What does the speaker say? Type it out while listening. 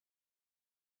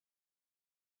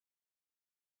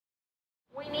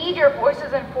We need your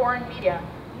voices in foreign media,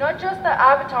 not just the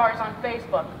avatars on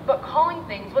Facebook, but calling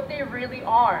things what they really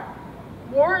are.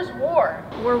 War is war.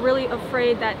 We're really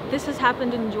afraid that this has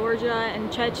happened in Georgia and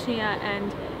Chechnya,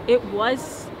 and it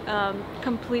was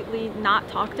completely not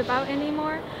talked about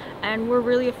anymore. And we're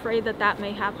really afraid that that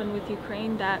may happen with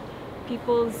Ukraine, that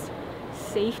people's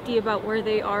safety about where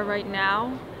they are right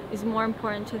now is more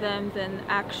important to them than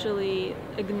actually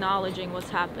acknowledging what's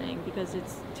happening, because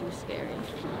it's too scary.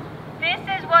 This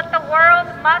is what the world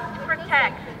must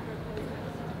protect.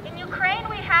 In Ukraine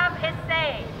we have a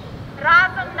saying,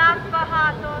 Разом нас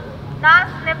багато, нас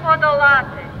не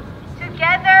подолати.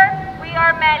 Together we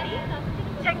are many.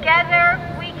 Together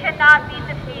we cannot be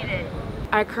defeated.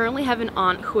 I currently have an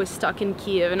aunt who is stuck in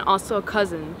Kiev and also a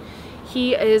cousin.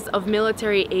 He is of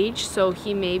military age, so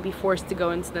he may be forced to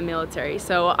go into the military.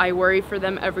 So I worry for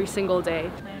them every single day.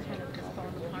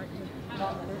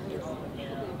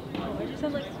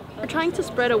 We're trying to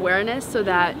spread awareness so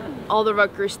that all the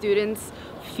Rutgers students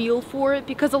feel for it,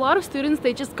 because a lot of students,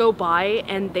 they just go by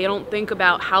and they don't think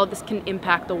about how this can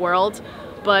impact the world.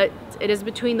 But it is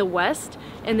between the West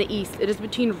and the East. It is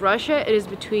between Russia, it is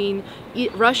between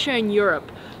Russia and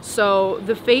Europe. So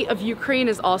the fate of Ukraine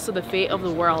is also the fate of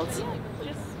the world.